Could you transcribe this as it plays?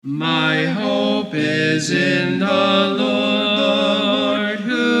My hope is in the Lord,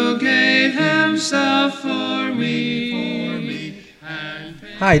 who gave himself for me.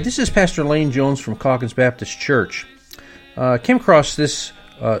 Hi, this is Pastor Lane Jones from Calkins Baptist Church. Came across this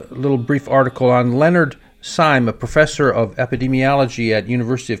little brief article on Leonard Syme, a professor of epidemiology at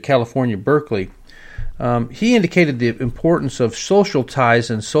University of California, Berkeley. He indicated the importance of social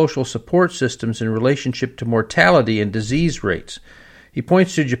ties and social support systems in relationship to mortality and disease rates. He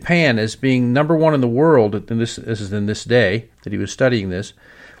points to Japan as being number one in the world, and this is in this day that he was studying this,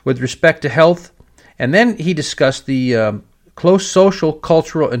 with respect to health. And then he discussed the close social,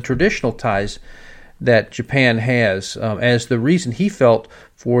 cultural, and traditional ties that Japan has as the reason he felt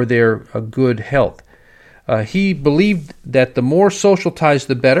for their good health. He believed that the more social ties,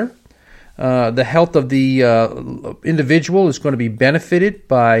 the better. The health of the individual is going to be benefited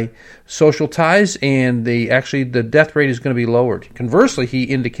by social ties, and the death rate is going to be lowered. Conversely, he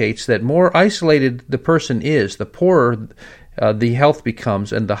indicates that more isolated the person is, the poorer the health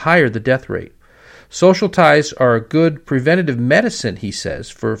becomes, and the higher the death rate. Social ties are a good preventative medicine, he says,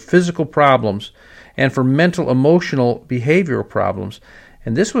 for physical problems and for mental, emotional, behavioral problems.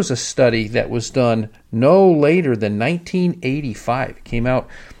 And this was a study that was done no later than 1985. It came out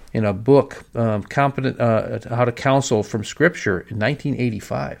in a book, How to Counsel from Scripture, in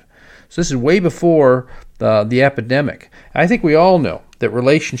 1985. So this is way before the epidemic. I think we all know that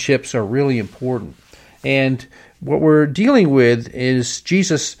relationships are really important. And what we're dealing with is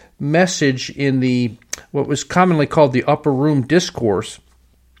Jesus' message in what was commonly called the upper room discourse.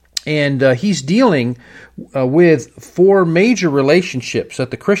 And he's dealing with four major relationships that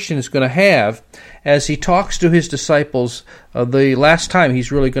the Christian is going to have as he talks to his disciples the last time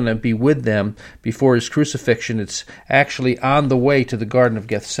he's really going to be with them before his crucifixion. It's actually on the way to the Garden of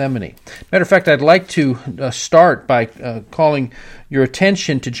Gethsemane. Matter of fact, I'd like to start by calling your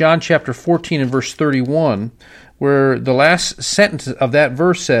attention to John chapter 14 and verse 31, where the last sentence of that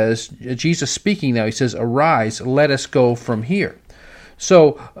verse says, Jesus speaking now, he says, "Arise, let us go from here."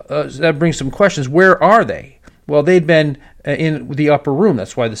 So that brings some questions. Where are they? Well, they'd been in the upper room.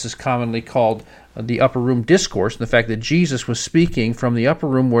 That's why this is commonly called the upper room discourse, and the fact that Jesus was speaking from the upper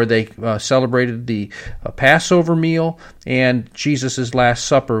room where they celebrated the Passover meal and Jesus' Last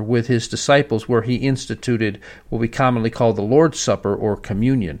Supper with his disciples, where he instituted what we commonly call the Lord's Supper or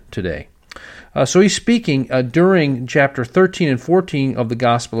communion today. So he's speaking during chapter 13 and 14 of the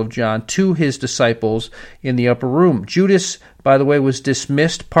Gospel of John to his disciples in the upper room. Judas, by the way, was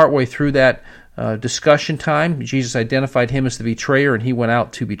dismissed partway through that discussion time. Jesus identified him as the betrayer, and he went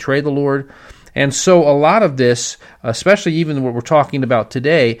out to betray the Lord. And so a lot of this, especially even what we're talking about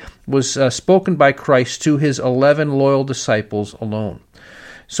today, was spoken by Christ to his 11 loyal disciples alone.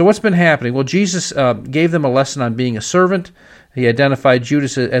 So what's been happening? Well, Jesus gave them a lesson on being a servant. He identified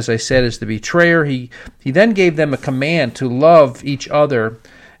Judas, as I said, as the betrayer. He then gave them a command to love each other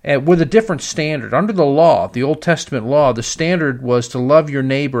with a different standard. Under the law, the Old Testament law, the standard was to love your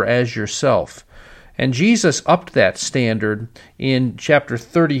neighbor as yourself. And Jesus upped that standard in chapter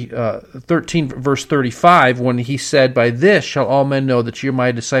 13, verse 35, when he said, "By this shall all men know that you're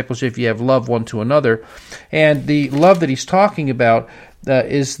my disciples, if you have love one to another." And the love that he's talking about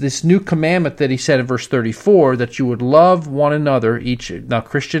is this new commandment that he said in verse 34, that you would love one another, now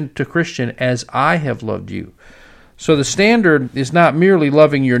Christian to Christian, as I have loved you. So the standard is not merely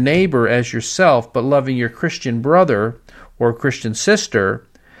loving your neighbor as yourself, but loving your Christian brother or Christian sister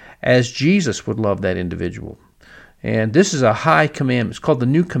as Jesus would love that individual. And this is a high commandment. It's called the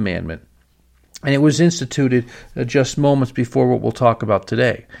New Commandment. And it was instituted just moments before what we'll talk about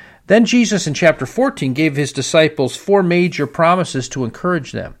today. Then Jesus in chapter 14 gave his disciples four major promises to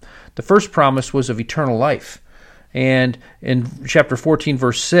encourage them. The first promise was of eternal life. And in chapter 14,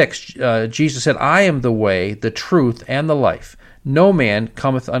 verse 6, Jesus said, "I am the way, the truth, and the life. No man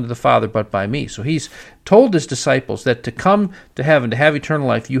cometh unto the Father but by me." So he's told his disciples that to come to heaven, to have eternal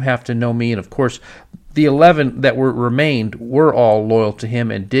life, you have to know me. And of course, the 11 that remained were all loyal to him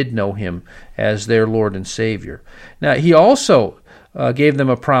and did know him as their Lord and Savior. Now, he also gave them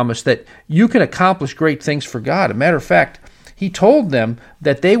a promise that you can accomplish great things for God. As a matter of fact, he told them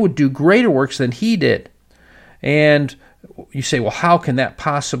that they would do greater works than he did. And you say, well, how can that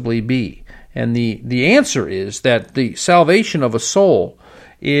possibly be? And the answer is that the salvation of a soul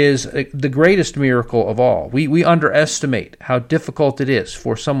is the greatest miracle of all. We underestimate how difficult it is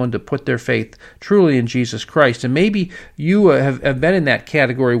for someone to put their faith truly in Jesus Christ. And maybe you have been in that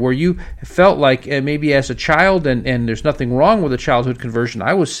category where you felt like maybe as a child, and there's nothing wrong with a childhood conversion.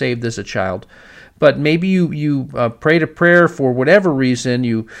 I was saved as a child. But maybe you prayed a prayer for whatever reason.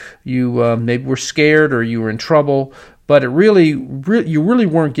 You maybe were scared or you were in trouble. but you really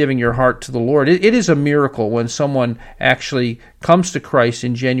weren't giving your heart to the Lord. It is a miracle when someone actually comes to Christ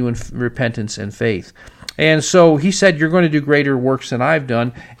in genuine repentance and faith. And so he said, you're going to do greater works than I've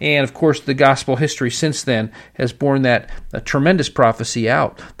done. And of course, the gospel history since then has borne that tremendous prophecy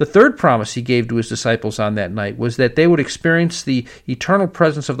out. The third promise he gave to his disciples on that night was that they would experience the eternal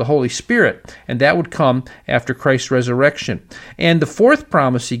presence of the Holy Spirit, and that would come after Christ's resurrection. And the fourth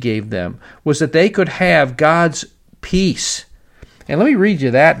promise he gave them was that they could have God's peace. And let me read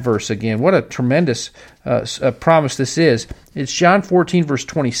you that verse again. What a tremendous promise this is. It's John 14, verse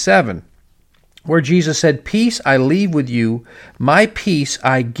 27. Where Jesus said, "Peace I leave with you, my peace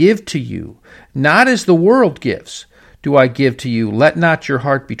I give to you. Not as the world gives, do I give to you. Let not your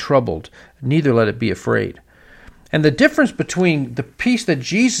heart be troubled, neither let it be afraid." And the difference between the peace that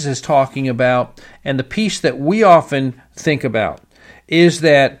Jesus is talking about and the peace that we often think about is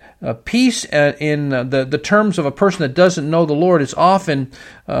that peace in the terms of a person that doesn't know the Lord is often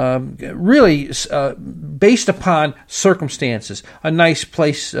really based upon circumstances. A nice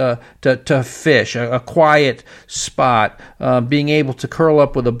place to fish, a quiet spot, being able to curl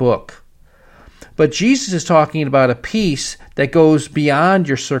up with a book. But Jesus is talking about a peace that goes beyond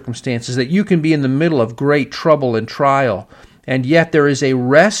your circumstances, that you can be in the middle of great trouble and trial, and yet there is a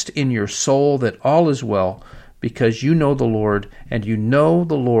rest in your soul that all is well, because you know the Lord, and you know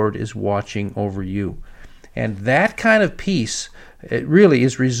the Lord is watching over you. And that kind of peace, it really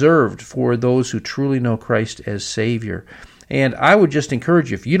is reserved for those who truly know Christ as Savior. And I would just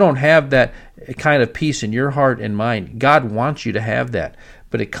encourage you, if you don't have that kind of peace in your heart and mind, God wants you to have that.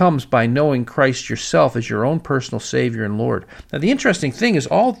 But it comes by knowing Christ yourself as your own personal Savior and Lord. Now, the interesting thing is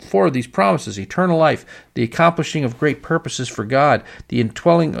all four of these promises, eternal life, the accomplishing of great purposes for God, the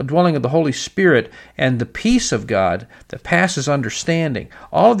indwelling of the Holy Spirit, and the peace of God that passes understanding,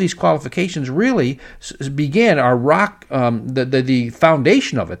 all of these qualifications really begin our rock, the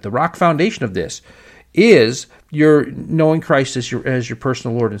foundation of it, the rock foundation of this is your knowing Christ as your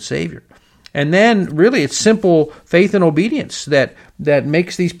personal Lord and Savior. And then, really, it's simple faith and obedience that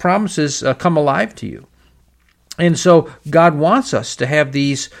makes these promises come alive to you. And so God wants us to have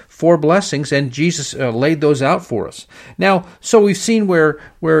these four blessings, and Jesus laid those out for us. Now, so we've seen where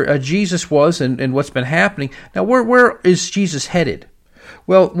Jesus was and what's been happening. Now, where is Jesus headed?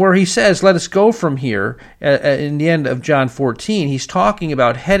 Well, where he says, let us go from here, in the end of John 14, he's talking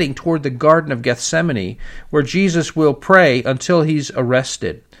about heading toward the Garden of Gethsemane, where Jesus will pray until he's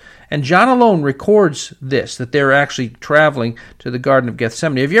arrested. And John alone records this, that they're actually traveling to the Garden of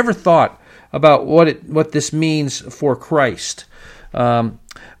Gethsemane. Have you ever thought about what this means for Christ?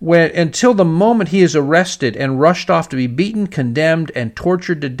 Until the moment he is arrested and rushed off to be beaten, condemned, and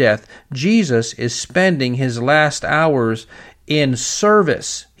tortured to death, Jesus is spending his last hours in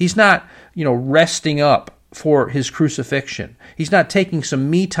service. He's not, resting up for his crucifixion. He's not taking some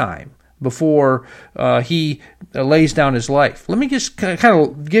me time before he lays down his life. Let me just kind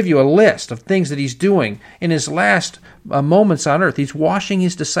of give you a list of things that he's doing in his last moments on earth. He's washing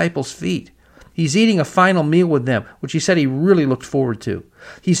his disciples' feet. He's eating a final meal with them, which he said he really looked forward to.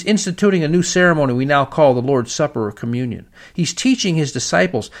 He's instituting a new ceremony we now call the Lord's Supper or Communion. He's teaching his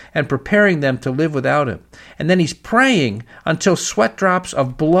disciples and preparing them to live without him. And then he's praying until sweat drops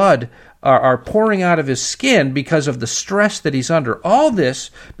of blood are pouring out of his skin because of the stress that he's under. All this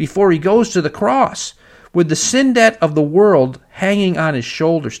before he goes to the cross with the sin debt of the world hanging on his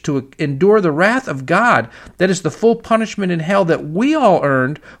shoulders to endure the wrath of God that is the full punishment in hell that we all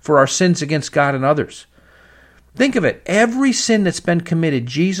earned for our sins against God and others. Think of it. Every sin that's been committed,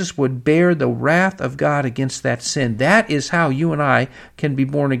 Jesus would bear the wrath of God against that sin. That is how you and I can be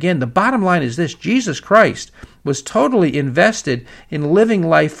born again. The bottom line is this: Jesus Christ was totally invested in living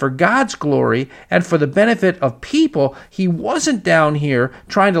life for God's glory and for the benefit of people. He wasn't down here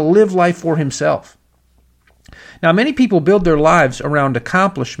trying to live life for himself. Now, many people build their lives around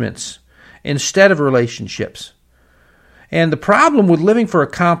accomplishments instead of relationships. And the problem with living for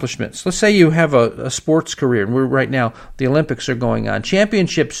accomplishments, let's say you have a sports career, and right now the Olympics are going on.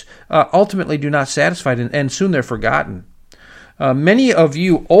 Championships ultimately do not satisfy, and soon they're forgotten. Many of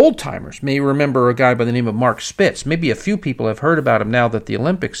you old-timers may remember a guy by the name of Mark Spitz. Maybe a few people have heard about him now that the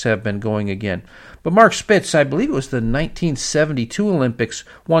Olympics have been going again. But Mark Spitz, I believe it was the 1972 Olympics,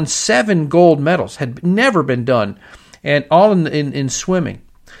 won 7 gold medals. Had never been done, and all in swimming.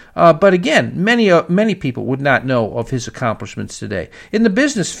 But again, many people would not know of his accomplishments today. In the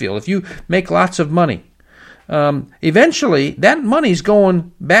business field, if you make lots of money, eventually that money's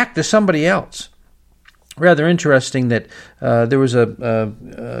going back to somebody else. Rather interesting that there was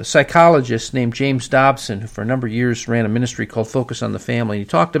a psychologist named James Dobson who for a number of years ran a ministry called Focus on the Family. He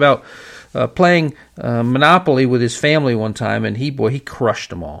talked about playing Monopoly with his family one time, and he crushed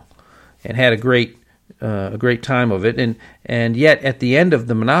them all, and had a great time of it. And yet at the end of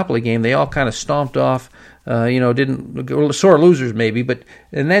the Monopoly game, they all kind of stomped off. Didn't sore losers maybe,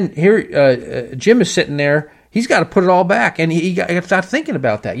 and then here Jim is sitting there. He's got to put it all back, and he got to start thinking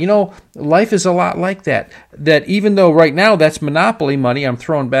about that. Life is a lot like that. That even though right now that's Monopoly money I'm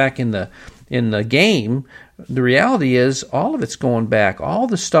throwing back in the game, the reality is all of it's going back. All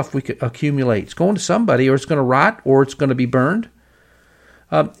the stuff we could accumulate, it's going to somebody, or it's going to rot, or it's going to be burned.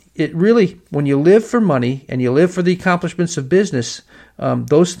 It really, when you live for money and you live for the accomplishments of business,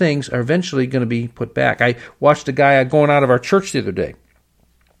 those things are eventually going to be put back. I watched a guy going out of our church the other day.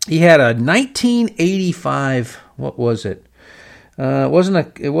 He had a 1985, what was it? It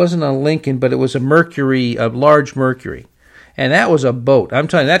wasn't a Lincoln, but it was a large Mercury. And that was a boat. I'm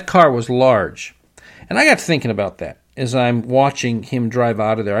telling you, that car was large. And I got thinking about that as I'm watching him drive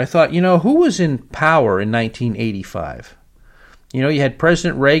out of there. I thought, who was in power in 1985? You had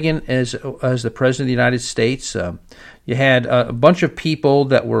President Reagan as the President of the United States. You had a bunch of people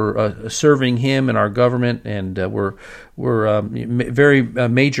that were serving him in our government and were very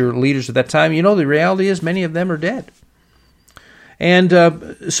major leaders at that time. The reality is many of them are dead. And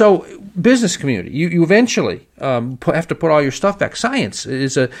so business community, you eventually have to put all your stuff back. Science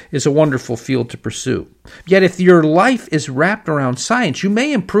is a wonderful field to pursue. Yet if your life is wrapped around science, you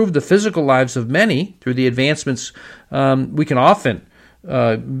may improve the physical lives of many through the advancements. We can often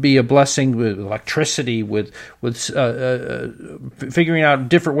be a blessing with electricity, with figuring out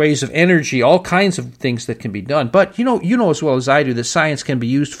different ways of energy, all kinds of things that can be done. But you know as well as I do that science can be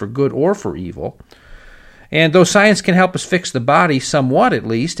used for good or for evil. And though science can help us fix the body somewhat at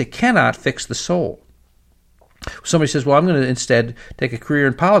least, it cannot fix the soul. Somebody says, well, I'm going to instead take a career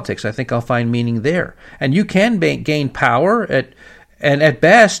in politics. I think I'll find meaning there. And you can gain power and at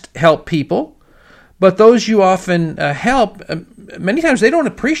best help people. But those you often help, many times they don't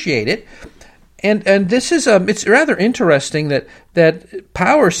appreciate it. And this is it's rather interesting that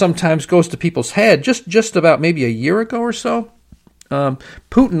power sometimes goes to people's head. Just about maybe a year ago or so,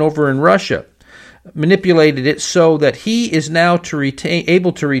 Putin over in Russia manipulated it so that he is now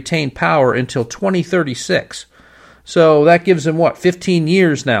able to retain power until 2036. So that gives him 15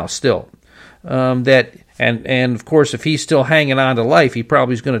 years now still. And of course, if he's still hanging on to life, he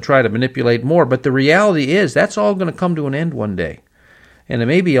probably is going to try to manipulate more. But the reality is that's all going to come to an end one day. And it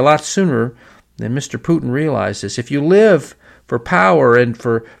may be a lot sooner than Mr. Putin realizes. If you live for power and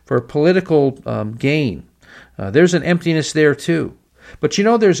for political gain, there's an emptiness there too. But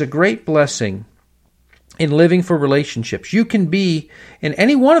there's a great blessing in living for relationships. You can be in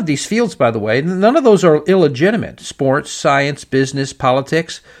any one of these fields, by the way. None of those are illegitimate. Sports, science, business,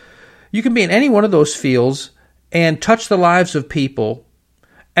 politics. You can be in any one of those fields and touch the lives of people,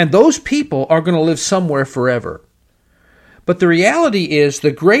 and those people are going to live somewhere forever. But the reality is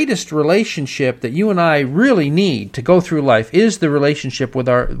the greatest relationship that you and I really need to go through life is the relationship with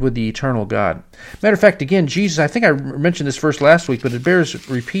the eternal God. Matter of fact, again, Jesus, I think I mentioned this verse last week, but it bears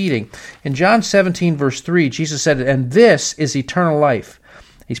repeating. In John 17, verse 3, Jesus said, and this is eternal life.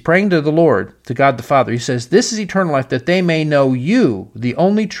 He's praying to the Lord, to God the Father. He says, this is eternal life, that they may know you, the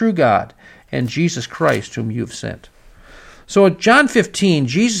only true God, and Jesus Christ, whom you have sent. So in John 15,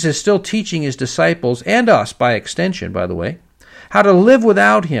 Jesus is still teaching his disciples, and us by extension, by the way, how to live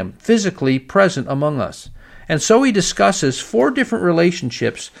without him, physically present among us. And so he discusses 4 different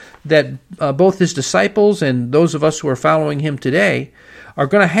relationships that both his disciples and those of us who are following him today are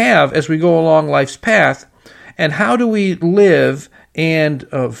going to have as we go along life's path. And how do we live and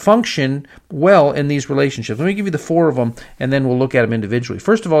function well in these relationships? Let me give you the 4 of them, and then we'll look at them individually.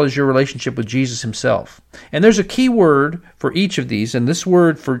 First of all is your relationship with Jesus himself. And there's a key word for each of these, and this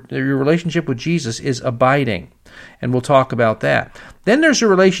word for your relationship with Jesus is abiding. And we'll talk about that. Then there's a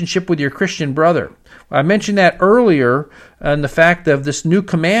relationship with your Christian brother. I mentioned that earlier, and the fact of this new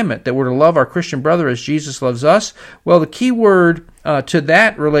commandment that we're to love our Christian brother as Jesus loves us. Well, the key word to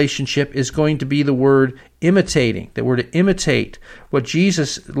that relationship is going to be the word imitating, that we're to imitate what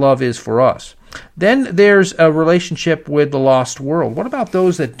Jesus' love is for us. Then there's a relationship with the lost world. What about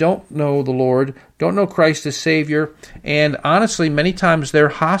those that don't know the Lord, don't know Christ as Savior, and honestly, many times they're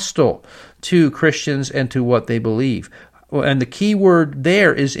hostile to Christians and to what they believe? And the key word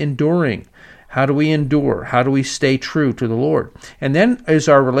there is enduring. How do we endure? How do we stay true to the Lord? And then is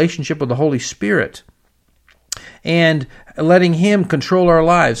our relationship with the Holy Spirit and letting him control our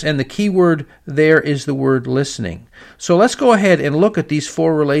lives. And the key word there is the word listening. So let's go ahead and look at these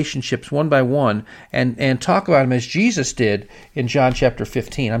 4 relationships one by one and talk about them as Jesus did in John chapter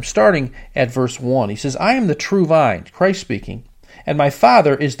 15. I'm starting at verse 1. He says, I am the true vine, Christ speaking, and my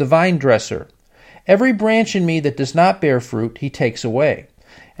Father is the vine dresser. Every branch in me that does not bear fruit, he takes away.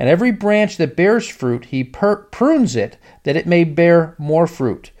 And every branch that bears fruit, he prunes it, that it may bear more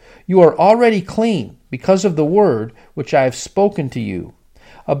fruit. You are already clean, because of the word which I have spoken to you.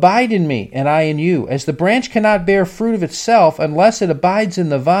 Abide in me, and I in you. As the branch cannot bear fruit of itself unless it abides in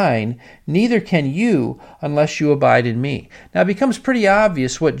the vine, neither can you unless you abide in me. Now it becomes pretty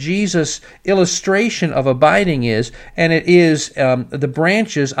obvious what Jesus' illustration of abiding is, and it is the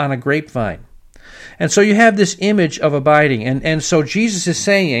branches on a grapevine. And so you have this image of abiding. And so Jesus is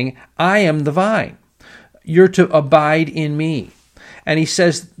saying, I am the vine. You're to abide in me. And he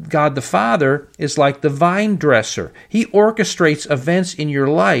says God the Father is like the vine dresser. He orchestrates events in your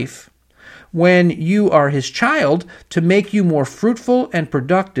life when you are his child to make you more fruitful and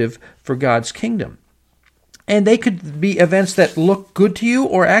productive for God's kingdom. And they could be events that look good to you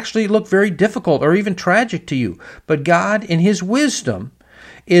or actually look very difficult or even tragic to you. But God, in his wisdom,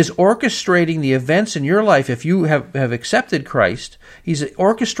 is orchestrating the events in your life. If you have accepted Christ, he's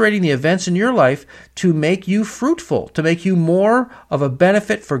orchestrating the events in your life to make you fruitful, to make you more of a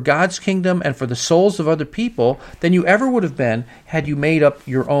benefit for God's kingdom and for the souls of other people than you ever would have been had you made up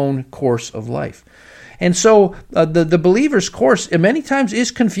your own course of life. And so the believer's course many times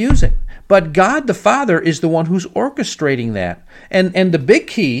is confusing, but God the Father is the one who's orchestrating that. And the big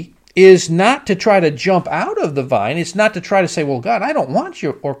key is not to try to jump out of the vine. It's not to try to say, well, God, I don't want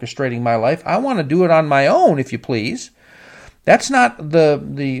you orchestrating my life. I want to do it on my own, if you please. That's not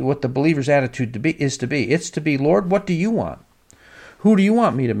what the believer's attitude is to be. It's to be, Lord, what do you want? Who do you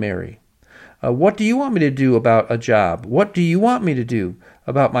want me to marry? What do you want me to do about a job? What do you want me to do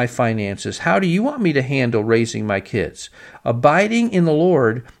about my finances? How do you want me to handle raising my kids? Abiding in the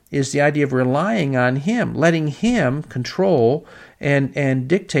Lord is the idea of relying on him, letting him control and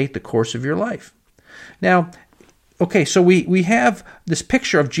dictate the course of your life. Now, okay, so we have this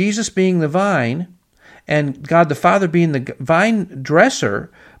picture of Jesus being the vine and God the Father being the vine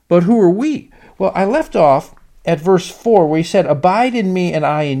dresser, but who are we? Well, I left off at verse 4 where he said, Abide in me and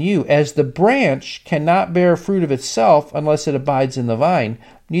I in you, as the branch cannot bear fruit of itself unless it abides in the vine,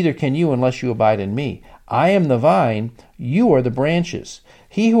 neither can you unless you abide in me. I am the vine, you are the branches.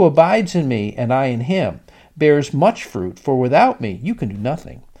 He who abides in me and I in him bears much fruit, for without me you can do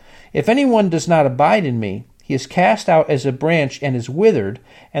nothing. If anyone does not abide in me, he is cast out as a branch and is withered,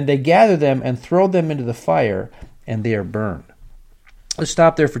 and they gather them and throw them into the fire, and they are burned. Let's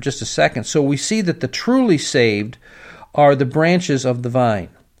stop there for just a second. So we see that the truly saved are the branches of the vine.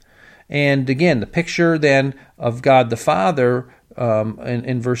 And again, the picture then of God the Father,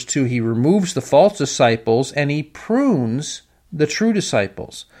 in verse 2, he removes the false disciples and he prunes the true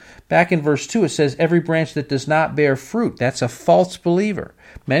disciples. Back in verse 2, it says, every branch that does not bear fruit, that's a false believer.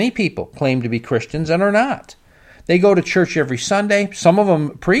 Many people claim to be Christians and are not. They go to church every Sunday. Some of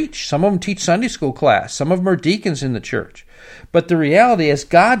them preach. Some of them teach Sunday school class. Some of them are deacons in the church. But the reality is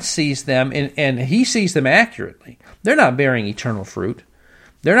God sees them, and he sees them accurately. They're not bearing eternal fruit.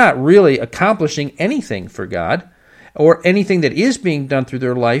 They're not really accomplishing anything for God, or anything that is being done through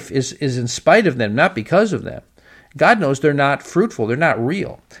their life is in spite of them, not because of them. God knows they're not fruitful. They're not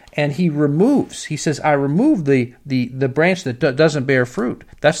real. And he says, I remove the branch that doesn't bear fruit.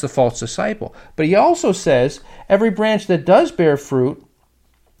 That's the false disciple. But he also says, every branch that does bear fruit,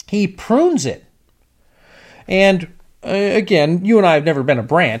 he prunes it. And again, you and I have never been a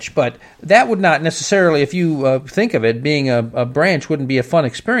branch, but that would not necessarily, if you think of it, being a branch wouldn't be a fun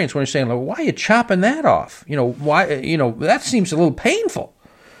experience when you're saying, why are you chopping that off? That seems a little painful.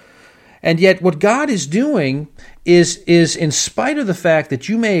 And yet what God is doing is in spite of the fact that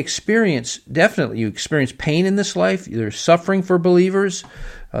you may experience pain in this life, there's suffering for believers,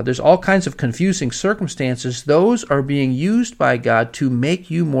 there's all kinds of confusing circumstances, those are being used by God to make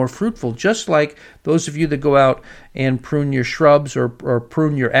you more fruitful, just like those of you that go out and prune your shrubs or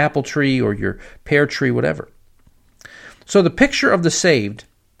prune your apple tree or your pear tree, whatever. So the picture of the saved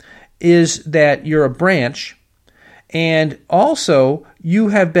is that you're a branch, and also, you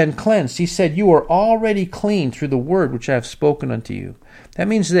have been cleansed. He said, you are already clean through the word which I have spoken unto you. That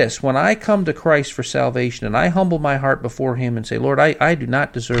means this: when I come to Christ for salvation and I humble my heart before him and say, Lord, I do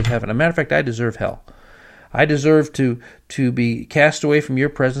not deserve heaven. As a matter of fact, I deserve hell. I deserve to be cast away from your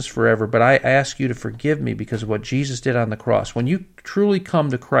presence forever, but I ask you to forgive me because of what Jesus did on the cross. When you truly come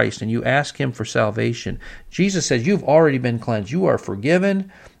to Christ and you ask him for salvation, Jesus says, you've already been cleansed. You are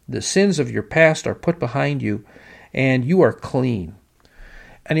forgiven. The sins of your past are put behind you, and you are clean.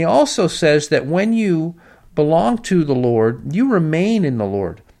 And he also says that when you belong to the Lord, you remain in the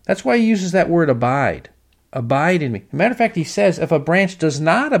Lord. That's why he uses that word abide. abide in me. As a matter of fact, he says, if a branch does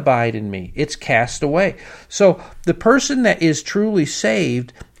not abide in me, it's cast away. So the person that is truly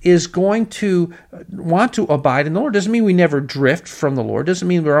saved is going to want to abide in the Lord. Doesn't mean we never drift from the Lord. Doesn't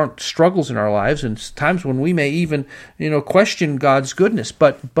mean there aren't struggles in our lives and times when we may even, question God's goodness.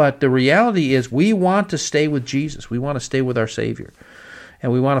 But the reality is we want to stay with Jesus. We want to stay with our Savior.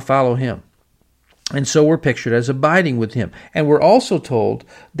 And we want to follow Him. And so we're pictured as abiding with Him. And we're also told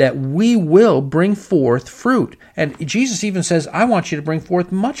that we will bring forth fruit. And Jesus even says, I want you to bring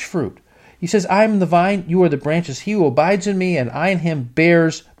forth much fruit. He says, I am the vine, you are the branches. He who abides in me, and I in him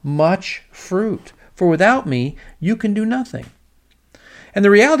bears much fruit. For without me, you can do nothing. And the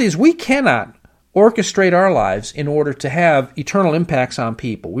reality is we cannot orchestrate our lives in order to have eternal impacts on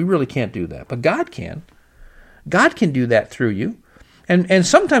people. We really can't do that. But God can. God can do that through you. And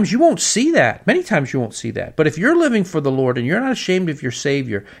sometimes you won't see that. Many times you won't see that. But if you're living for the Lord and you're not ashamed of your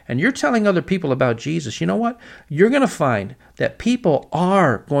Savior and you're telling other people about Jesus, you know what? You're going to find that people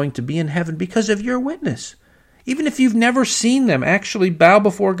are going to be in heaven because of your witness. Even if you've never seen them actually bow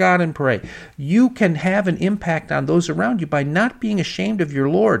before God and pray, you can have an impact on those around you by not being ashamed of your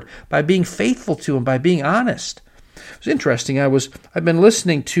Lord, by being faithful to Him, by being honest. It's interesting. I've been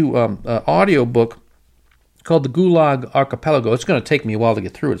listening to an audio book called the Gulag Archipelago. It's going to take me a while to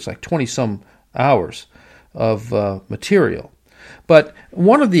get through it. It's like 20-some hours of material. But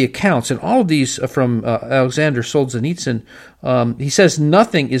one of the accounts, and all of these are from Alexander Solzhenitsyn, he says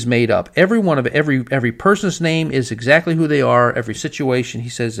nothing is made up. Every person's name is exactly who they are, every situation, he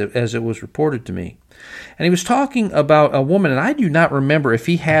says, as it was reported to me. And he was talking about a woman, and I do not remember if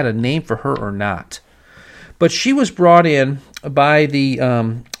he had a name for her or not. But she was brought in by the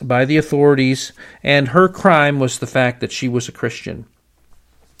authorities, and her crime was the fact that she was a Christian.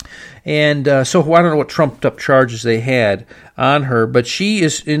 And so I don't know what trumped-up charges they had on her, but she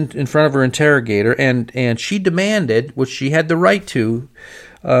is in front of her interrogator, and she demanded, which she had the right to,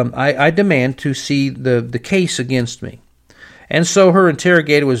 I demand to see the case against me. And so her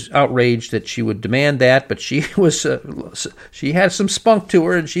interrogator was outraged that she would demand that, but she had some spunk to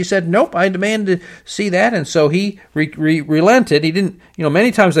her, and she said, "Nope, I demand to see that." And so he relented. He didn't,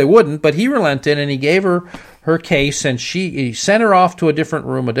 many times they wouldn't, but he relented, and he gave her case, and he sent her off to a different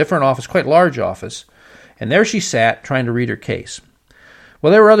room, a different office, quite large office, and there she sat trying to read her case.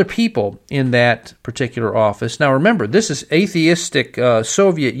 Well, there were other people in that particular office. Now remember, this is atheistic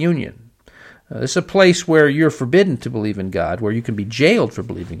Soviet Union. This is a place where you're forbidden to believe in God, where you can be jailed for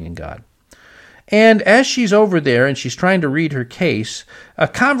believing in God. And as she's over there and she's trying to read her case, a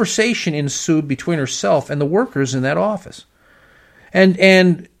conversation ensued between herself and the workers in that office.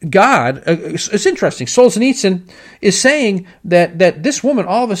 And God, it's interesting, Solzhenitsyn is saying that this woman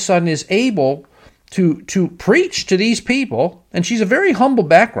all of a sudden is able to preach to these people, and she's a very humble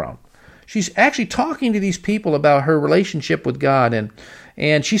background. She's actually talking to these people about her relationship with God,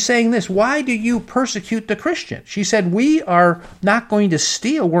 and she's saying this, why do you persecute the Christian? She said, we are not going to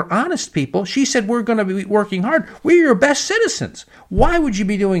steal. We're honest people. She said, we're going to be working hard. We're your best citizens. Why would you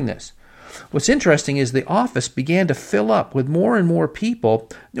be doing this? What's interesting is the office began to fill up with more and more people.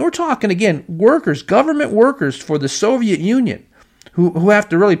 We're talking, again, workers, government workers for the Soviet Union who have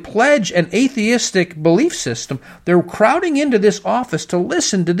to really pledge an atheistic belief system. They're crowding into this office to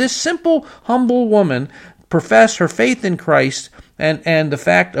listen to this simple, humble woman profess her faith in Christ and the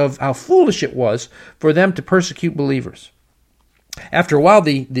fact of how foolish it was for them to persecute believers. After a while,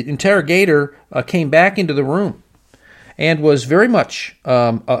 the interrogator came back into the room and was very much,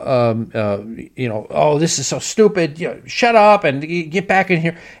 oh, this is so stupid, shut up and get back in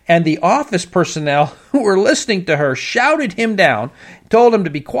here. And the office personnel who were listening to her shouted him down, told him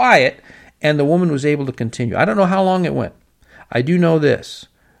to be quiet, and the woman was able to continue. I don't know how long it went. I do know this.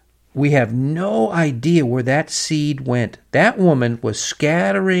 We have no idea where that seed went. That woman was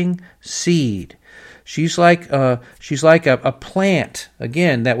scattering seed. She's like a plant,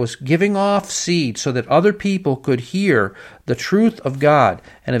 again, that was giving off seed so that other people could hear the truth of God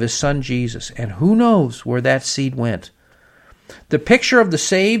and of His Son Jesus. And who knows where that seed went. The picture of the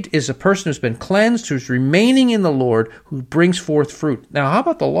saved is a person who's been cleansed, who's remaining in the Lord, who brings forth fruit. Now, how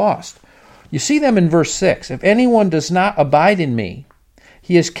about the lost? You see them in verse 6. If anyone does not abide in me,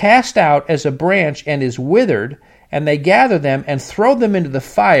 he is cast out as a branch and is withered, and they gather them and throw them into the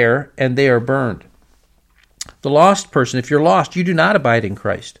fire, and they are burned. The lost person, if you're lost, you do not abide in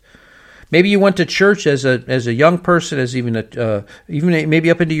Christ. Maybe you went to church as a young person, as even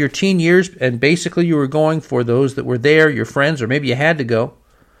maybe up into your teen years, and basically you were going for those that were there, your friends, or maybe you had to go.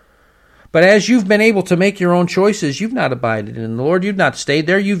 But as you've been able to make your own choices, you've not abided in the Lord. You've not stayed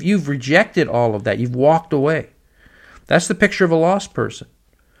there. You've rejected all of that. You've walked away. That's the picture of a lost person.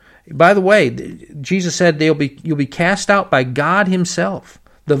 By the way, Jesus said you'll be cast out by God himself.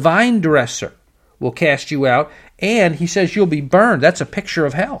 The vine dresser will cast you out, and he says you'll be burned. That's a picture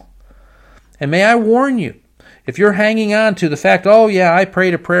of hell. And may I warn you, if you're hanging on to the fact, oh yeah, I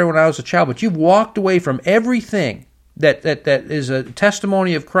prayed a prayer when I was a child, but you've walked away from everything that is a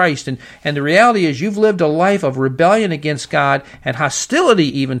testimony of Christ, and the reality is you've lived a life of rebellion against God and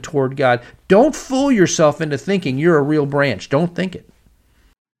hostility even toward God, don't fool yourself into thinking you're a real branch. Don't think it.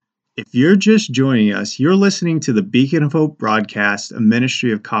 If you're just joining us, you're listening to the Beacon of Hope broadcast, a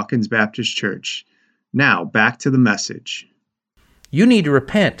ministry of Calkins Baptist Church. Now, back to the message. You need to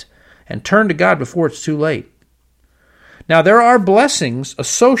repent and turn to God before it's too late. Now, there are blessings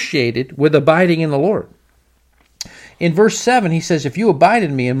associated with abiding in the Lord. In verse 7, he says, if you abide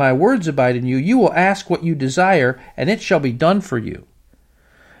in me and my words abide in you, you will ask what you desire, and it shall be done for you.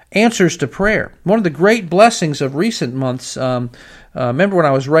 Answers to prayer. One of the great blessings of recent months, remember when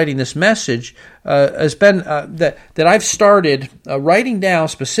I was writing this message, has been that I've started writing down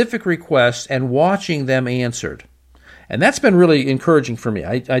specific requests and watching them answered. And that's been really encouraging for me.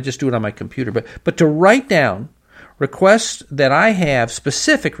 I just do it on my computer. But to write down requests that I have,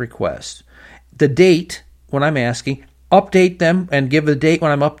 specific requests, the date when I'm asking, update them and give the date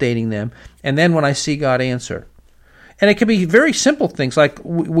when I'm updating them, and then when I see God answer. And it can be very simple things like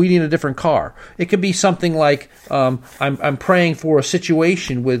we need a different car. It could be something like I'm praying for a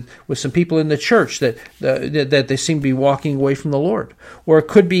situation with some people in the church that they seem to be walking away from the Lord. Or it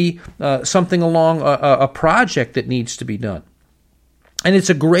could be something along a project that needs to be done. And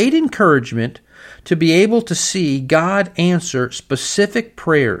it's a great encouragement to be able to see God answer specific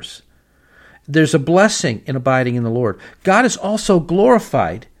prayers. There's a blessing in abiding in the Lord. God is also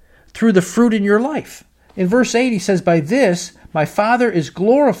glorified through the fruit in your life. In verse 8, he says, by this my Father is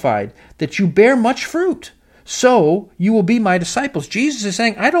glorified, that you bear much fruit. So you will be my disciples. Jesus is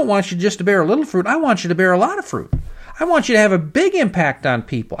saying, I don't want you just to bear a little fruit. I want you to bear a lot of fruit. I want you to have a big impact on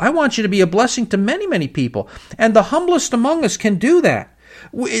people. I want you to be a blessing to many, many people. And the humblest among us can do that.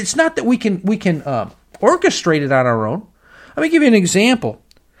 It's not that we can orchestrate it on our own. Let me give you an example.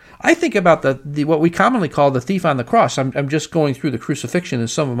 I think about the what we commonly call the thief on the cross. I'm just going through the crucifixion in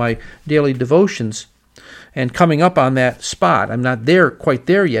some of my daily devotions and coming up on that spot. I'm not quite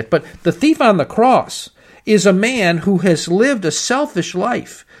there yet. But the thief on the cross is a man who has lived a selfish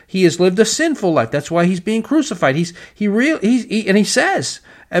life. He has lived a sinful life. That's why he's being crucified. And he says,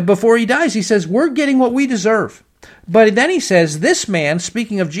 before he dies, he says, we're getting what we deserve. But then he says, this man,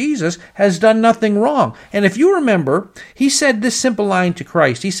 speaking of Jesus, has done nothing wrong. And if you remember, he said this simple line to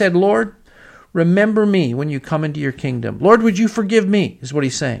Christ. He said, Lord, remember me when you come into your kingdom. Lord, would you forgive me, is what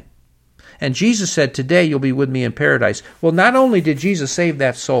he's saying. And Jesus said, today you'll be with me in paradise. Well, not only did Jesus save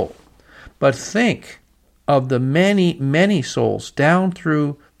that soul, but think of the many, many souls down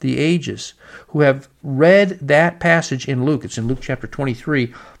through the ages who have read that passage in Luke. It's in Luke chapter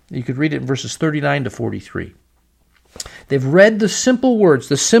 23. You could read it in verses 39 to 43. They've read the simple words,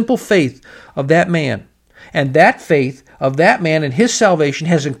 the simple faith of that man. And that faith of that man and his salvation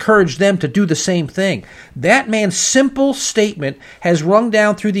has encouraged them to do the same thing. That man's simple statement has rung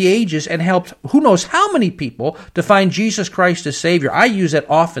down through the ages and helped who knows how many people to find Jesus Christ as Savior. I use that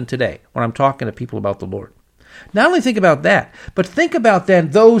often today when I'm talking to people about the Lord. Not only think about that, but think about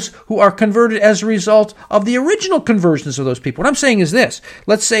then those who are converted as a result of the original conversions of those people. What I'm saying is this.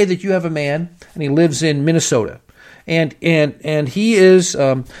 Let's say that you have a man and he lives in Minnesota. And he is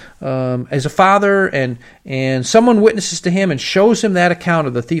as a father, and someone witnesses to him and shows him that account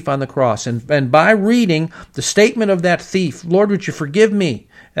of the thief on the cross. And by reading the statement of that thief, Lord, would you forgive me?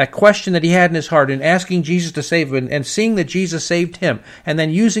 That question that he had in his heart, and asking Jesus to save him, and seeing that Jesus saved him, and then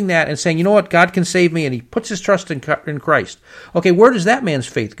using that and saying, you know what, God can save me, and he puts his trust in Christ. Okay, where does that man's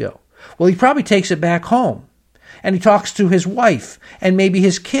faith go? Well, he probably takes it back home, and he talks to his wife, and maybe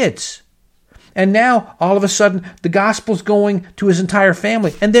his kids. And now, all of a sudden, the gospel's going to his entire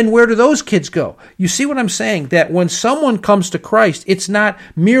family. And then where do those kids go? You see what I'm saying? That when someone comes to Christ, it's not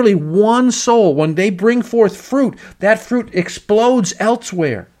merely one soul. When they bring forth fruit, that fruit explodes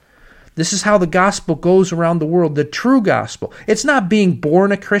elsewhere. This is how the gospel goes around the world, the true gospel. It's not being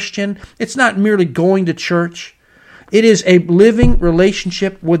born a Christian. It's not merely going to church. It is a living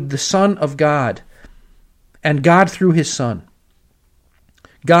relationship with the Son of God and God through his Son.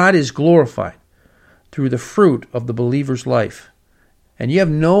 God is glorified through the fruit of the believer's life. And you have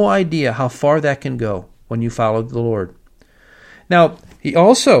no idea how far that can go when you follow the Lord. Now, he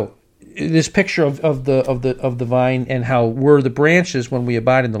also, this picture of the vine and how we're the branches when we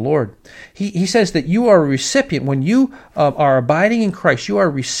abide in the Lord, he says that you are a recipient. When you are abiding in Christ, you are a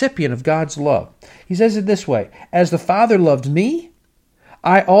recipient of God's love. He says it this way, as the Father loved me,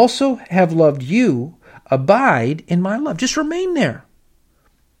 I also have loved you. Abide in my love. Just remain there.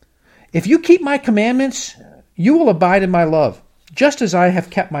 If you keep my commandments, you will abide in my love, just as I have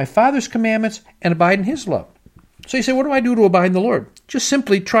kept my Father's commandments and abide in his love. So you say, what do I do to abide in the Lord? Just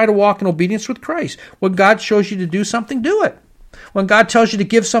simply try to walk in obedience with Christ. When God shows you to do something, do it. When God tells you to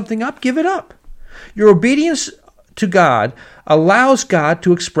give something up, give it up. Your obedience to God allows God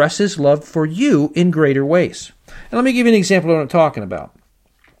to express his love for you in greater ways. And let me give you an example of what I'm talking about.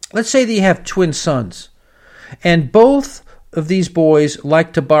 Let's say that you have twin sons, and both of these boys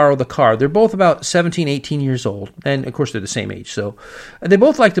like to borrow the car. They're both about 17, 18 years old, and of course they're the same age, so they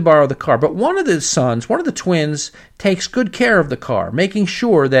both like to borrow the car. But one of the twins, takes good care of the car, making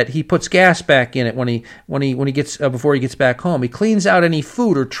sure that he puts gas back in it when he gets before he gets back home. He cleans out any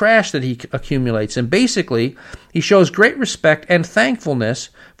food or trash that he accumulates, and basically he shows great respect and thankfulness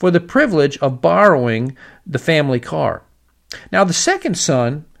for the privilege of borrowing the family car. Now the second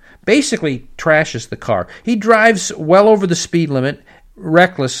son basically trashes the car. He drives well over the speed limit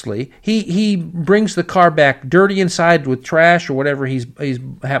recklessly. He brings the car back dirty inside with trash or whatever he's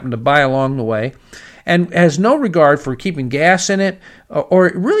happened to buy along the way, and has no regard for keeping gas in it,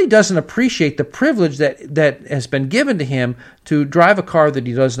 or really doesn't appreciate the privilege that has been given to him to drive a car that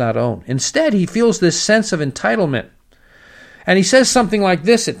he does not own. Instead, he feels this sense of entitlement. And he says something like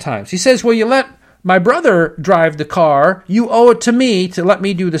this at times. He says, well, you let my brother drive the car, you owe it to me to let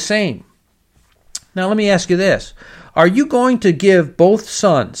me do the same. Now let me ask you this. Are you going to give both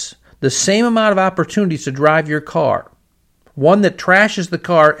sons the same amount of opportunities to drive your car? One that trashes the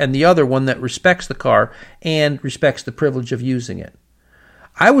car and the other one that respects the car and respects the privilege of using it?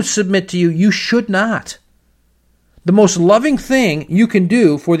 I would submit to you, you should not. The most loving thing you can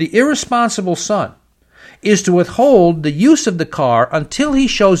do for the irresponsible son is to withhold the use of the car until he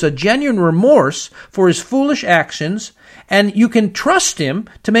shows a genuine remorse for his foolish actions, and you can trust him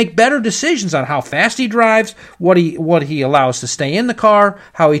to make better decisions on how fast he drives, what he allows to stay in the car,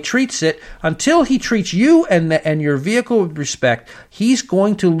 how he treats it. Until he treats you and your vehicle with respect, he's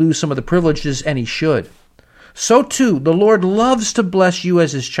going to lose some of the privileges, and he should. So too, the Lord loves to bless you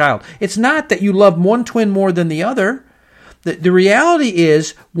as his child. It's not that you love one twin more than the other. The reality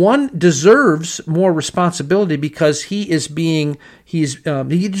is one deserves more responsibility because he deserves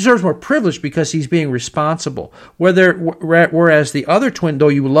more privilege because he's being responsible. Whereas the other twin, though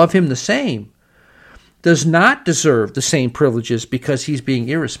you love him the same, does not deserve the same privileges because he's being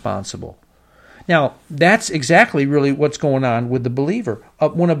irresponsible. Now, that's exactly really what's going on with the believer.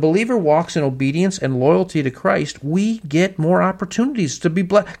 When a believer walks in obedience and loyalty to Christ, we get more opportunities to be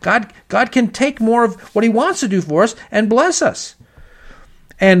blessed. God can take more of what he wants to do for us and bless us.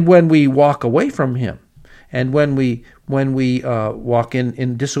 And when we walk away from him, and when we walk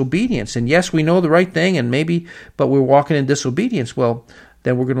in disobedience, and yes, we know the right thing, but we're walking in disobedience, well,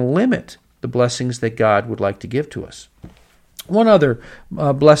 then we're going to limit the blessings that God would like to give to us. One other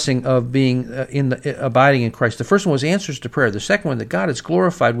blessing of being abiding in Christ. The first one was answers to prayer. The second one, that God is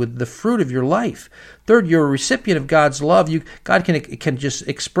glorified with the fruit of your life. Third, you're a recipient of God's love. God can just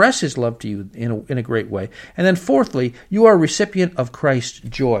express his love to you in a great way. And then fourthly, you are a recipient of Christ's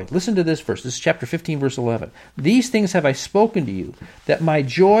joy. Listen to this verse. This is chapter 15, verse 11. These things have I spoken to you, that my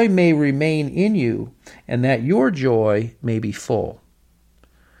joy may remain in you, and that your joy may be full.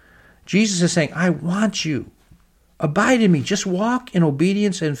 Jesus is saying, I want you. Abide in me. Just walk in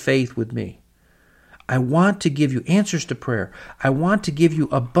obedience and faith with me. I want to give you answers to prayer. I want to give you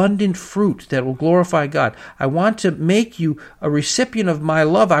abundant fruit that will glorify God. I want to make you a recipient of my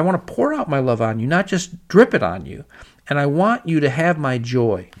love. I want to pour out my love on you, not just drip it on you. And I want you to have my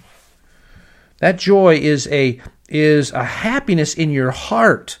joy. That joy is a happiness in your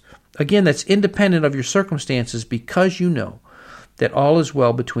heart. Again, that's independent of your circumstances because you know that all is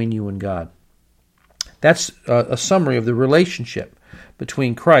well between you and God. That's a summary of the relationship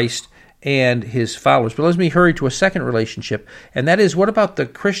between Christ and his followers. But let me hurry to a second relationship, and that is, what about the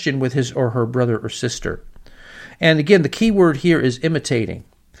Christian with his or her brother or sister? And again, the key word here is imitating.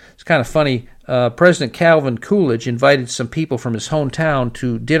 It's kind of funny. President Calvin Coolidge invited some people from his hometown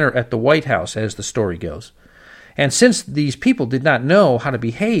to dinner at the White House, as the story goes. And since these people did not know how to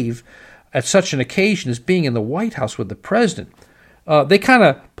behave at such an occasion as being in the White House with the president, they kind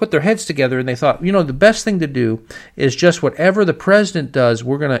of put their heads together and they thought, the best thing to do is just whatever the president does,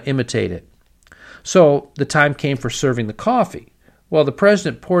 we're going to imitate it. So the time came for serving the coffee. Well, the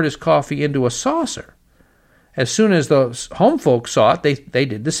president poured his coffee into a saucer. As soon as those home folks saw it, they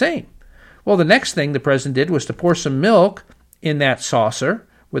did the same. Well, the next thing the president did was to pour some milk in that saucer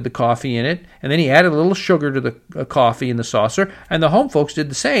with the coffee in it, and then he added a little sugar to the coffee in the saucer, and the home folks did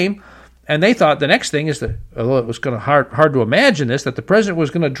the same. And they thought the next thing is that, although it was kind of hard to imagine this, that the president was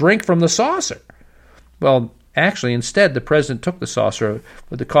going to drink from the saucer. Well, actually, instead, the president took the saucer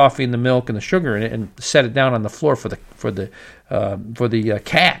with the coffee and the milk and the sugar in it and set it down on the floor for the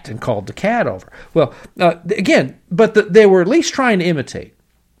cat and called the cat over. Well, again, but they were at least trying to imitate.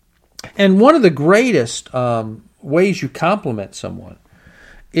 And one of the greatest ways you compliment someone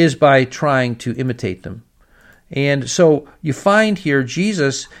is by trying to imitate them. And so you find here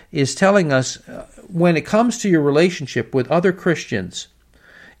Jesus is telling us when it comes to your relationship with other Christians,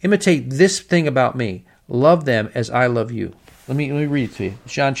 imitate this thing about me. Love them as I love you. Let me read it to you.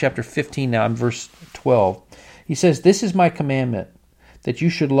 John chapter 15 now in verse 12. He says, "This is my commandment, that you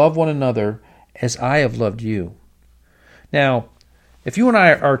should love one another as I have loved you." Now, if you and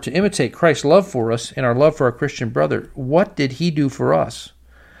I are to imitate Christ's love for us and our love for our Christian brother, what did he do for us?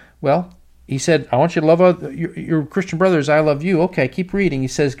 Well, he said, I want you to love your Christian brother as I love you. Okay, keep reading. He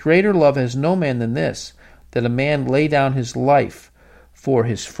says, "Greater love has no man than this, that a man lay down his life for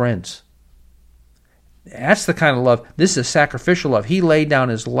his friends." That's the kind of love. This is a sacrificial love. He laid down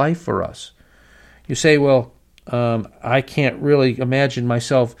his life for us. You say, well, I can't really imagine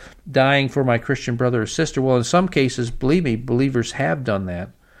myself dying for my Christian brother or sister. Well, in some cases, believe me, believers have done that.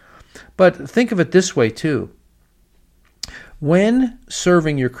 But think of it this way, too. When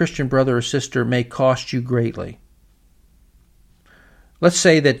serving your Christian brother or sister may cost you greatly. Let's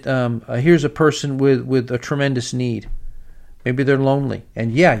say that here's a person with a tremendous need. Maybe they're lonely.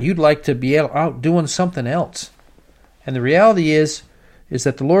 And yeah, you'd like to be out doing something else. And the reality is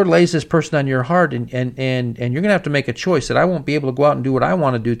that the Lord lays this person on your heart, and you're going to have to make a choice that I won't be able to go out and do what I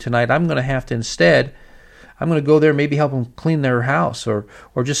want to do tonight. I'm going to have to instead, I'm going to go there, maybe help them clean their house or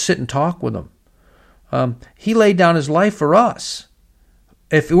just sit and talk with them. He laid down his life for us.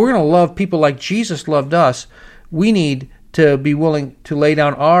 If we're going to love people like Jesus loved us, we need to be willing to lay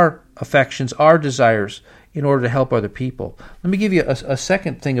down our affections, our desires, in order to help other people. Let me give you a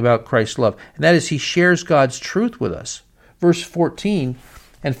second thing about Christ's love, and that is he shares God's truth with us. Verse 14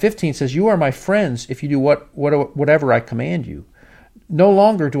 and 15 says, "You are my friends if you do whatever I command you. No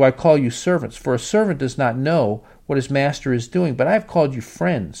longer do I call you servants, for a servant does not know what his master is doing, but I have called you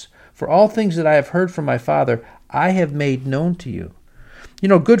friends. For all things that I have heard from my Father, I have made known to you." You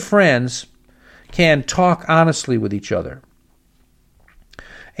know, good friends can talk honestly with each other.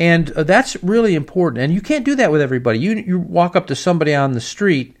 And that's really important. And you can't do that with everybody. You walk up to somebody on the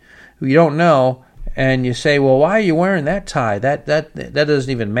street who you don't know, and you say, "Well, why are you wearing that tie? That doesn't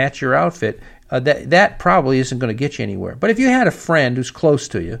even match your outfit." That probably isn't going to get you anywhere. But if you had a friend who's close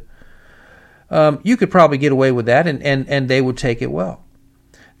to you, you could probably get away with that, and they would take it well.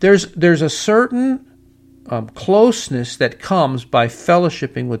 There's a certain closeness that comes by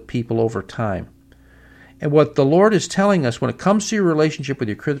fellowshipping with people over time. And what the Lord is telling us when it comes to your relationship with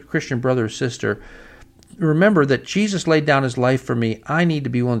your Christian brother or sister, remember that Jesus laid down his life for me. I need to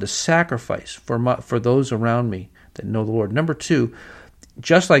be willing to sacrifice for those around me that know the Lord. Number two,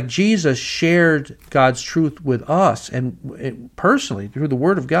 just like Jesus shared God's truth with us and personally through the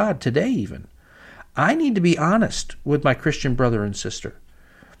Word of God today even, I need to be honest with my Christian brother and sister.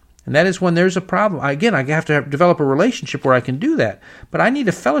 And that is when there's a problem. Again, I have to develop a relationship where I can do that. But I need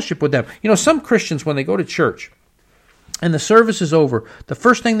to fellowship with them. You know, some Christians, when they go to church and the service is over, the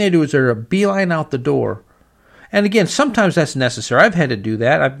first thing they do is they're a beeline out the door. And again, sometimes that's necessary. I've had to do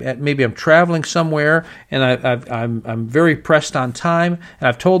that. Maybe I'm traveling somewhere and I'm very pressed on time. And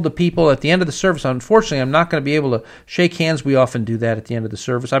I've told the people at the end of the service, unfortunately, I'm not going to be able to shake hands. We often do that at the end of the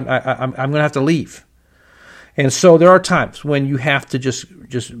service. I'm going to have to leave. And so there are times when you have to just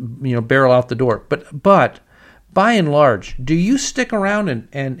barrel out the door. But by and large, do you stick around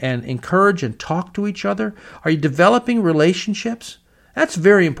and encourage and talk to each other? Are you developing relationships? That's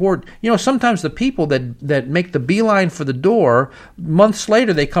very important. You know, sometimes the people that make the beeline for the door, months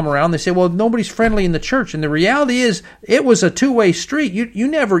later they come around, they say, well, nobody's friendly in the church. And the reality is it was a two-way street. You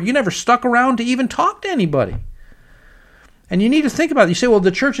never stuck around to even talk to anybody. And you need to think about it. You say, well,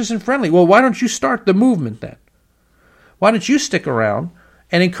 the church isn't friendly. Well, why don't you start the movement then? Why don't you stick around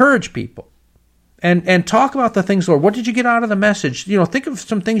and encourage people and talk about the things, Lord, what did you get out of the message? You know, think of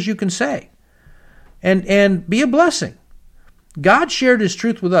some things you can say and be a blessing. God shared his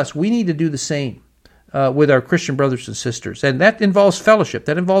truth with us. We need to do the same with our Christian brothers and sisters. And that involves fellowship.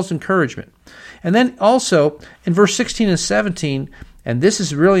 That involves encouragement. And then also in verse 16 and 17, and this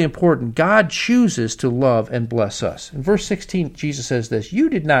is really important, God chooses to love and bless us. In verse 16, Jesus says this, "You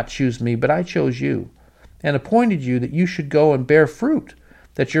did not choose me, but I chose you and appointed you that you should go and bear fruit,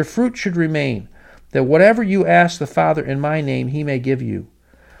 that your fruit should remain, that whatever you ask the Father in my name, he may give you.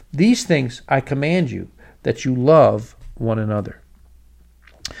 These things I command you, that you love one another."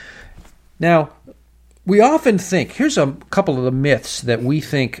 Now, we often think, here's a couple of the myths that we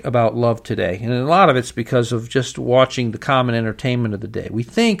think about love today, and a lot of it's because of just watching the common entertainment of the day. We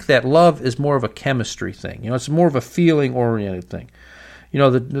think that love is more of a chemistry thing. It's more of a feeling-oriented thing.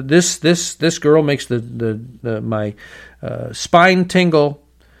 This girl makes my spine tingle,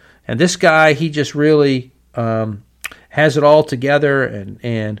 and this guy, he just really has it all together,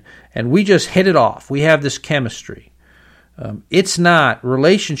 and we just hit it off. We have this chemistry. It's not.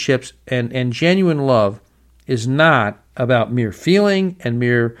 Relationships and genuine love is not about mere feeling and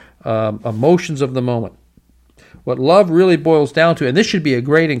mere emotions of the moment. What love really boils down to, and this should be a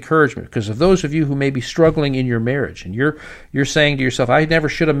great encouragement, because of those of you who may be struggling in your marriage, and you're saying to yourself, I never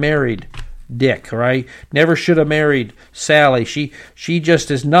should have married Dick, or I never should have married Sally. She just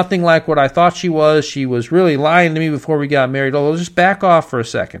is nothing like what I thought she was. She was really lying to me before we got married. Oh, just back off for a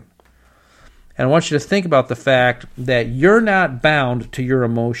second. And I want you to think about the fact that you're not bound to your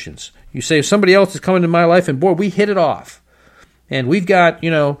emotions. You say, if somebody else is coming into my life, and boy, we hit it off. And we've got,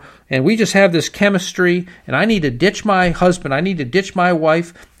 and we just have this chemistry, and I need to ditch my husband, I need to ditch my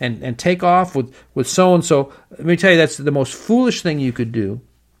wife, and take off with so-and-so. Let me tell you, that's the most foolish thing you could do.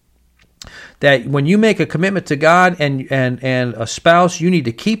 That when you make a commitment to God and a spouse, you need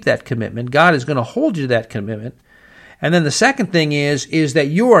to keep that commitment. God is going to hold you to that commitment. And then the second thing is that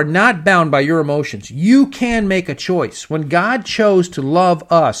you are not bound by your emotions. You can make a choice. When God chose to love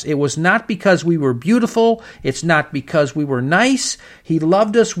us, it was not because we were beautiful. It's not because we were nice. He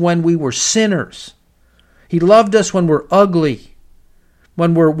loved us when we were sinners. He loved us when we're ugly,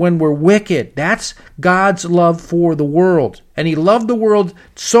 when we're wicked. That's God's love for the world. And He loved the world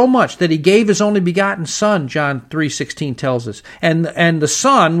so much that He gave His only begotten Son, John 3:16 tells us. And the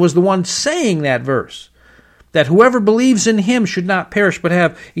Son was the one saying that verse, that whoever believes in Him should not perish but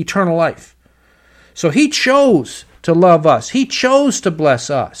have eternal life. So He chose to love us. He chose to bless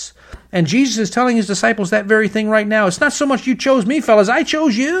us. And Jesus is telling His disciples that very thing right now. It's not so much you chose me, fellas, I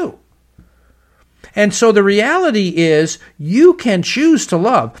chose you. And so the reality is you can choose to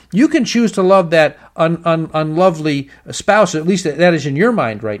love. You can choose to love that unlovely spouse, at least that is in your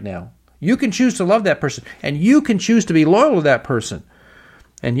mind right now. You can choose to love that person, and you can choose to be loyal to that person.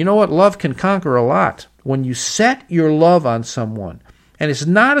 And you know what? Love can conquer a lot. When you set your love on someone, and it's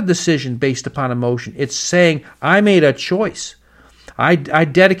not a decision based upon emotion, it's saying, I made a choice. I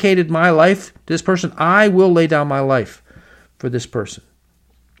dedicated my life to this person. I will lay down my life for this person.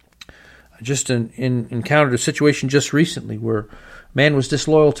 I just encountered a situation just recently where a man was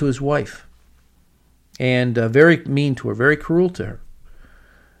disloyal to his wife and very mean to her, very cruel to her.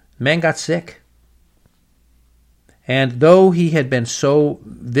 The man got sick. And though he had been so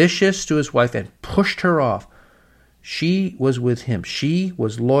vicious to his wife and pushed her off, she was with him. She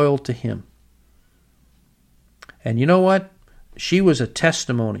was loyal to him. And you know what? She was a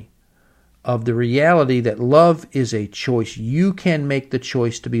testimony of the reality that love is a choice. You can make the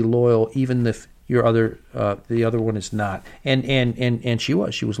choice to be loyal even if the other one is not. And she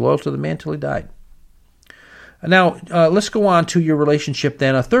was. She was loyal to the man till he died. Now, let's go on to your relationship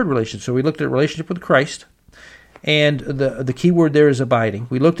then, a third relationship. So we looked at relationship with Christ. And the key word there is abiding.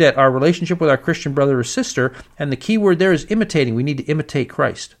 We looked at our relationship with our Christian brother or sister, and the key word there is imitating. We need to imitate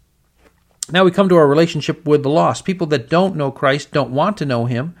Christ. Now we come to our relationship with the lost. People that don't know Christ, don't want to know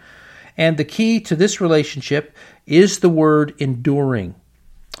Him. And the key to this relationship is the word enduring.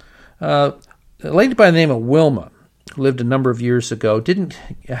 A lady by the name of Wilma, who lived a number of years ago, didn't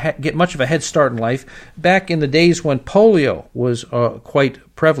get much of a head start in life. Back in the days when polio was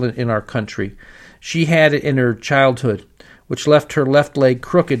quite prevalent in our country, she had it in her childhood, which left her left leg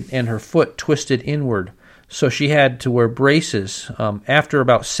crooked and her foot twisted inward. So she had to wear braces. After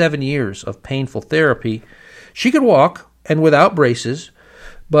about 7 years of painful therapy, she could walk and without braces,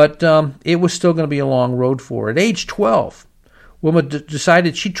 but it was still going to be a long road for her. At age 12, Wilma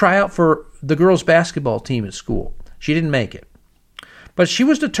decided she'd try out for the girls' basketball team at school. She didn't make it. But she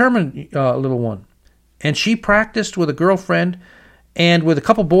was determined, little one, and she practiced with a girlfriend and with a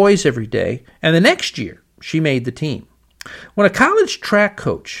couple boys every day, and the next year, she made the team. When a college track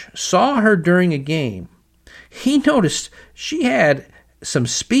coach saw her during a game, he noticed she had some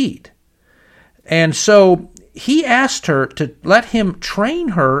speed. And so he asked her to let him train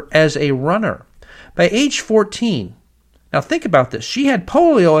her as a runner. By age 14, now think about this, she had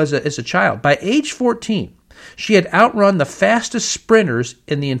polio as a child. By age 14, she had outrun the fastest sprinters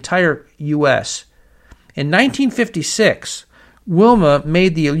in the entire U.S. In 1956, Wilma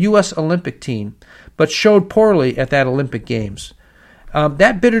made the U.S. Olympic team, but showed poorly at that Olympic Games.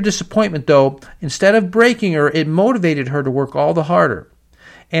 That bitter disappointment, though, instead of breaking her, it motivated her to work all the harder.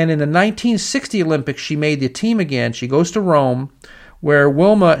 And in the 1960 Olympics, she made the team again. She goes to Rome, where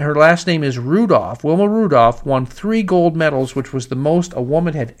Wilma, her last name is Rudolph. Wilma Rudolph won 3 gold medals, which was the most a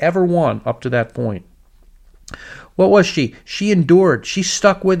woman had ever won up to that point. What was she? She endured. She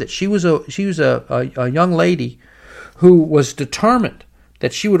stuck with it. She was a young lady who was determined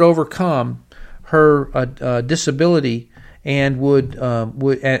that she would overcome her disability, and would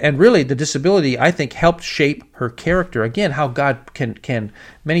really the disability, I think, helped shape her character. Again, how God can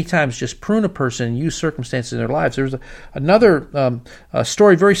many times just prune a person and use circumstances in their lives. There's another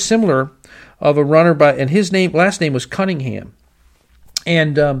story very similar of a runner and his last name was Cunningham,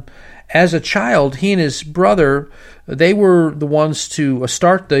 and as a child, he and his brother, they were the ones to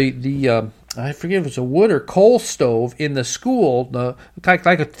start the I forget if it was a wood or coal stove in the school. I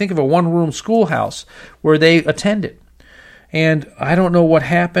could think of a one-room schoolhouse where they attended. And I don't know what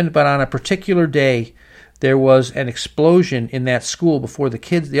happened, but on a particular day, there was an explosion in that school before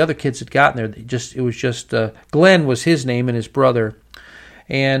the other kids had gotten there. Glenn was his name and his brother.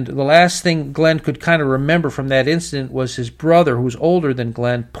 And the last thing Glenn could kind of remember from that incident was his brother, who was older than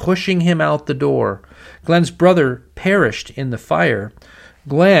Glenn, pushing him out the door. Glenn's brother perished in the fire.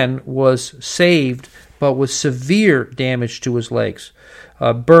 Glenn was saved, but with severe damage to his legs,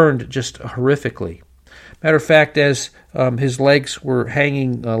 burned just horrifically. Matter of fact, as his legs were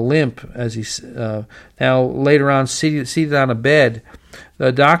hanging limp, as he now later on seated on a bed,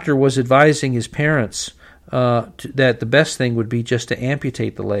 the doctor was advising his parents that the best thing would be just to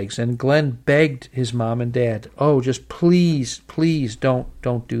amputate the legs. And Glenn begged his mom and dad, "Oh, just please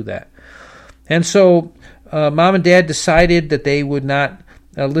don't do that." And so mom and dad decided that they would not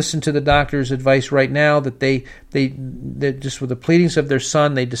listen to the doctor's advice right now, that they just with the pleadings of their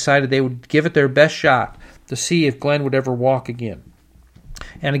son, they decided they would give it their best shot to see if Glenn would ever walk again.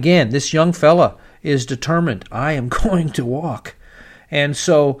 And again, this young fella is determined, I am going to walk. And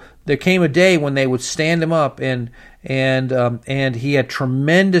so there came a day when they would stand him up, and he had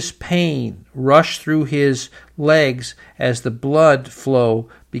tremendous pain rush through his legs as the blood flow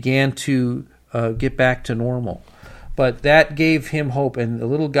began to get back to normal. But that gave him hope, and the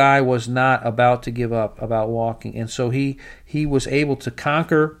little guy was not about to give up about walking. And so he was able to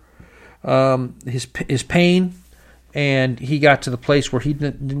conquer his pain, and he got to the place where he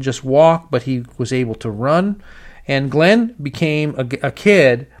didn't just walk, but he was able to run. And Glenn became a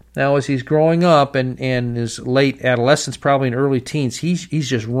kid. Now, as he's growing up and his late adolescence, probably in early teens, he's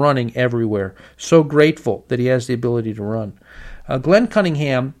just running everywhere. So grateful that he has the ability to run. Glenn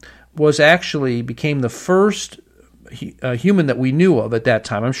Cunningham became the first human that we knew of at that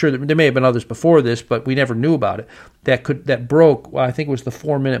time. I'm sure that there may have been others before this, but we never knew about it. That broke. Well, I think it was the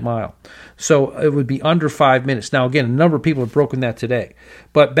 4-minute mile. So it would be under 5 minutes. Now, again, a number of people have broken that today,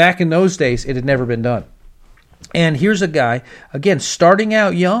 but back in those days, it had never been done. And here's a guy, again, starting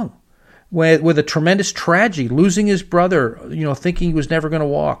out young, with a tremendous tragedy, losing his brother, thinking he was never going to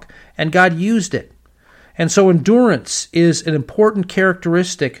walk, and God used it. And so endurance is an important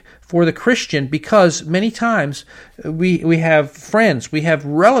characteristic for the Christian, because many times we have friends, we have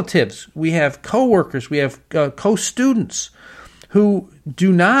relatives, we have co-workers, we have co-students who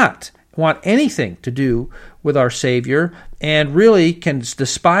do not want anything to do with our Savior and really can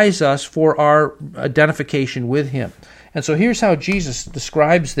despise us for our identification with Him. And so here's how Jesus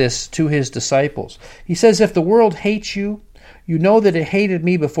describes this to His disciples. He says, "If the world hates you, you know that it hated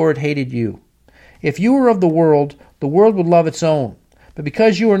me before it hated you. If you were of the world would love its own. But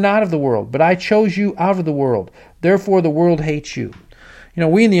because you are not of the world, but I chose you out of the world, therefore the world hates you."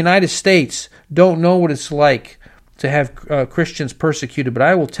 We in the United States don't know what it's like to have Christians persecuted, but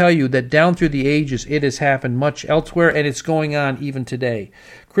I will tell you that down through the ages it has happened much elsewhere, and it's going on even today.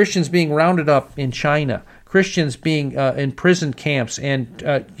 Christians being rounded up in China, Christians being in prison camps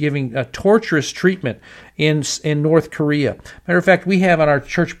and giving torturous treatment in North Korea. Matter of fact, we have on our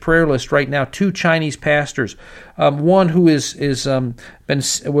church prayer list right now 2 Chinese pastors. One who was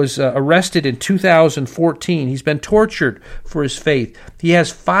arrested in 2014. He's been tortured for his faith. He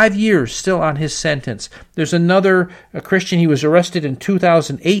has 5 years still on his sentence. There's another Christian. He was arrested in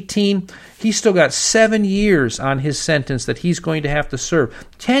 2018. He's still got 7 years on his sentence that he's going to have to serve.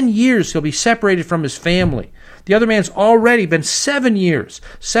 10 years he'll be separated from his family. The other man's already been 7 years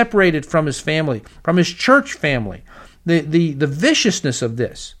separated from his family, from his church family. The viciousness of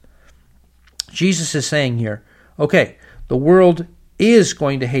this. Jesus is saying here, okay, the world is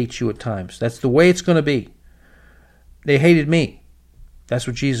going to hate you at times. That's the way it's going to be. They hated me. That's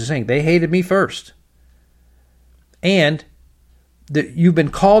what Jesus is saying. They hated me first. And you've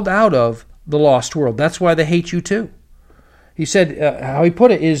been called out of the lost world. That's why they hate you too. He said, how he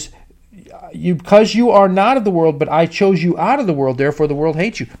put it is, because you are not of the world, but I chose you out of the world, therefore the world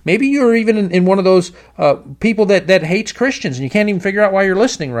hates you. Maybe you're even in one of those people that hates Christians, and you can't even figure out why you're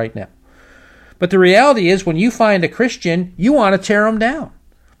listening right now. But the reality is, when you find a Christian, you want to tear them down.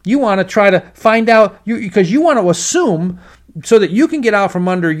 You want to try to find out, because you want to assume, so that you can get out from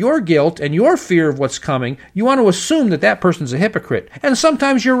under your guilt and your fear of what's coming, you want to assume that that person's a hypocrite. And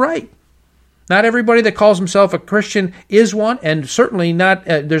sometimes you're right. Not everybody that calls himself a Christian is one, and certainly not.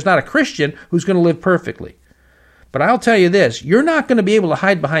 There's not a Christian who's going to live perfectly. But I'll tell you this, you're not going to be able to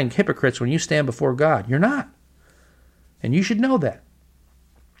hide behind hypocrites when you stand before God. You're not. And you should know that.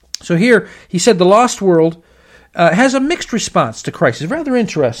 So here, he said the lost world has a mixed response to Christ. It's rather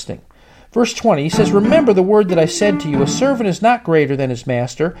interesting. Verse 20, he says, remember the word that I said to you, a servant is not greater than his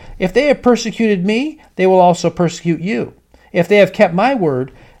master. If they have persecuted me, they will also persecute you. If they have kept my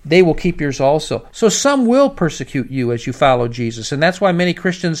word, they will keep yours also. So some will persecute you as you follow Jesus. And that's why many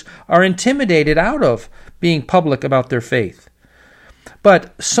Christians are intimidated out of being public about their faith.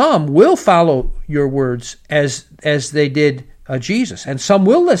 But some will follow your words as they did Jesus. And some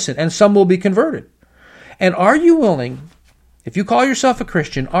will listen, and some will be converted. And are you willing, if you call yourself a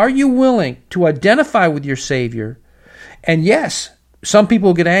Christian, are you willing to identify with your Savior? And yes, some people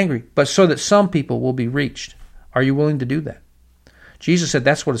will get angry, but so that some people will be reached. Are you willing to do that? Jesus said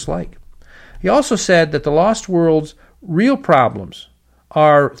that's what it's like. He also said that the lost world's real problems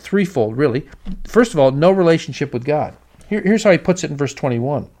are threefold, really. First of all, no relationship with God. Here's how he puts it in verse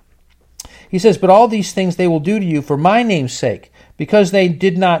 21. He says, but all these things they will do to you for my name's sake, because they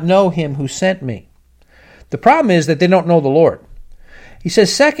did not know him who sent me. The problem is that they don't know the Lord. He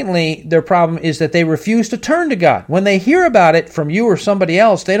says, secondly, their problem is that they refuse to turn to God. When they hear about it from you or somebody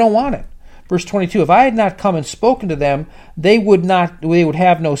else, they don't want it. Verse 22, if I had not come and spoken to them, they would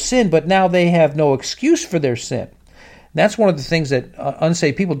have no sin, but now they have no excuse for their sin. And that's one of the things that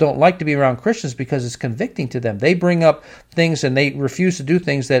unsaved people don't like to be around Christians, because it's convicting to them. They bring up things and they refuse to do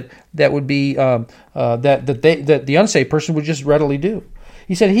things that would be that the unsaved person would just readily do.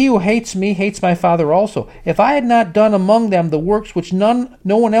 He said, he who hates me hates my Father also. If I had not done among them the works which no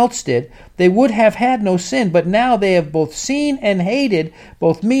one else did, they would have had no sin. But now they have both seen and hated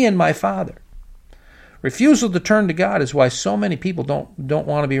both me and my Father. Refusal to turn to God is why so many people don't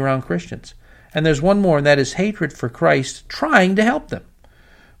want to be around Christians. And there's one more, and that is hatred for Christ trying to help them.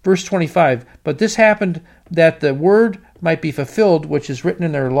 Verse 25, but this happened that the word might be fulfilled which is written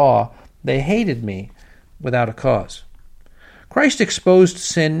in their law. They hated me without a cause. Christ exposed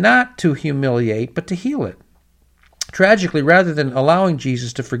sin not to humiliate, but to heal it. Tragically, rather than allowing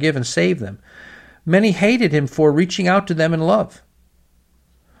Jesus to forgive and save them, many hated him for reaching out to them in love.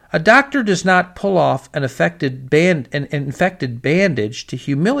 A doctor does not pull off an infected bandage to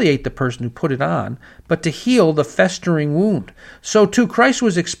humiliate the person who put it on, but to heal the festering wound. So too, Christ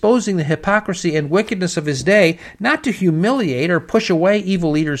was exposing the hypocrisy and wickedness of his day, not to humiliate or push away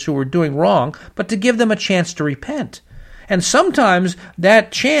evil leaders who were doing wrong, but to give them a chance to repent. And sometimes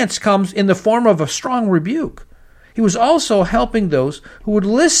that chance comes in the form of a strong rebuke. He was also helping those who would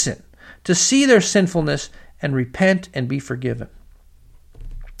listen to see their sinfulness and repent and be forgiven.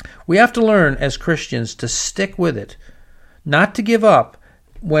 We have to learn as Christians to stick with it, not to give up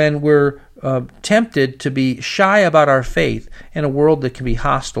when we're tempted to be shy about our faith in a world that can be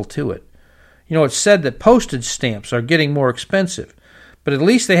hostile to it. You know, it's said that postage stamps are getting more expensive, but at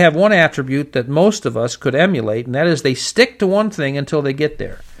least they have one attribute that most of us could emulate, and that is they stick to one thing until they get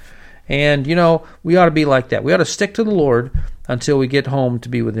there. And, you know, we ought to be like that. We ought to stick to the Lord until we get home to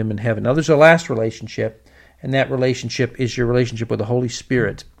be with him in heaven. Now, there's a last relationship, and that relationship is your relationship with the Holy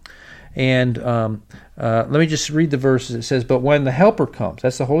Spirit. And let me just read the verses. It says, but when the Helper comes,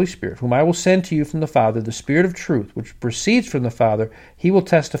 that's the Holy Spirit, whom I will send to you from the Father, the Spirit of truth, which proceeds from the Father, he will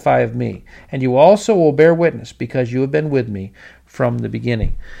testify of me. And you also will bear witness, because you have been with me from the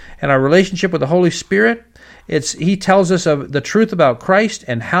beginning. And our relationship with the Holy Spirit, he tells us of the truth about Christ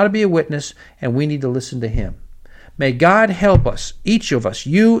and how to be a witness, and we need to listen to him. May God help us, each of us,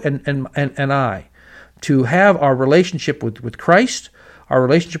 you and I, to have our relationship with Christ, our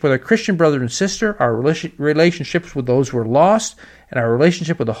relationship with our Christian brother and sister, our relationships with those who are lost, and our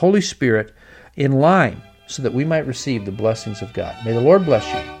relationship with the Holy Spirit in line so that we might receive the blessings of God. May the Lord bless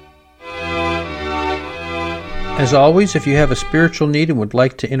you. As always, if you have a spiritual need and would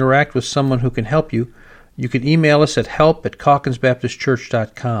like to interact with someone who can help you, you can email us at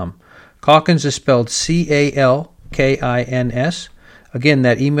help@calkinsbaptistchurch.com. Calkins is spelled C-A-L-K-I-N-S. Again,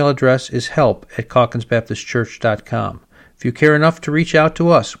 that email address is help@calkinsbaptistchurch.com. If you care enough to reach out to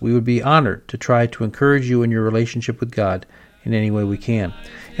us, we would be honored to try to encourage you in your relationship with God in any way we can.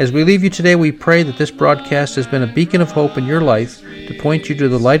 As we leave you today, we pray that this broadcast has been a beacon of hope in your life to point you to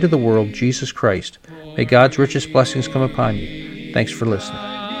the light of the world, Jesus Christ. May God's richest blessings come upon you. Thanks for listening.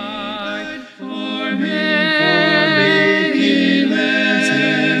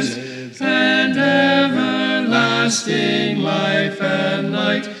 And everlasting life.